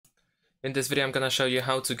In this video I'm gonna show you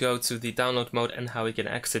how to go to the download mode and how we can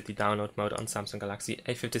exit the download mode on Samsung Galaxy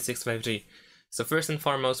A56 5G. So first and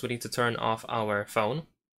foremost we need to turn off our phone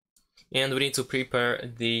and we need to prepare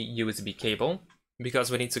the USB cable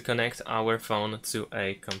because we need to connect our phone to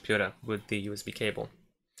a computer with the USB cable.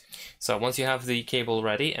 So once you have the cable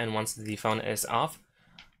ready and once the phone is off,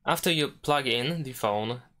 after you plug in the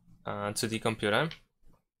phone to the computer,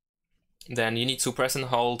 then you need to press and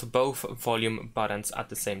hold both volume buttons at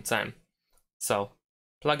the same time. So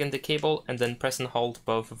plug in the cable and then press and hold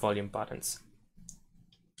both volume buttons.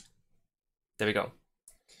 There we go.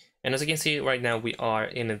 And as you can see right now we are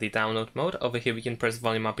in the download mode. Over here we can press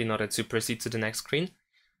volume up in order to proceed to the next screen.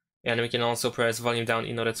 And we can also press volume down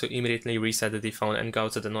in order to immediately reset the phone and go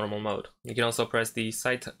to the normal mode. You can also press the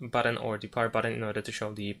side button or the power button in order to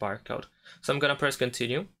show the barcode. So I'm gonna press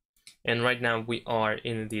continue. And right now we are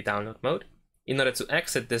in the download mode. In order to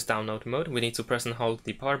exit this download mode, we need to press and hold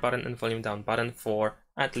the power button and volume down button for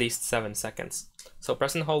at least 7 seconds. So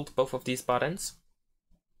press and hold both of these buttons.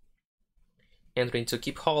 And we need to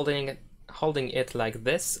keep holding it like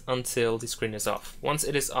this until the screen is off. Once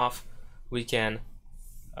it is off, we can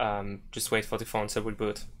just wait for the phone to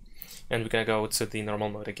reboot. And we're gonna go to the normal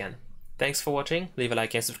mode again. Thanks for watching, leave a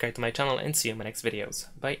like and subscribe to my channel and see you in my next videos.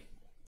 Bye!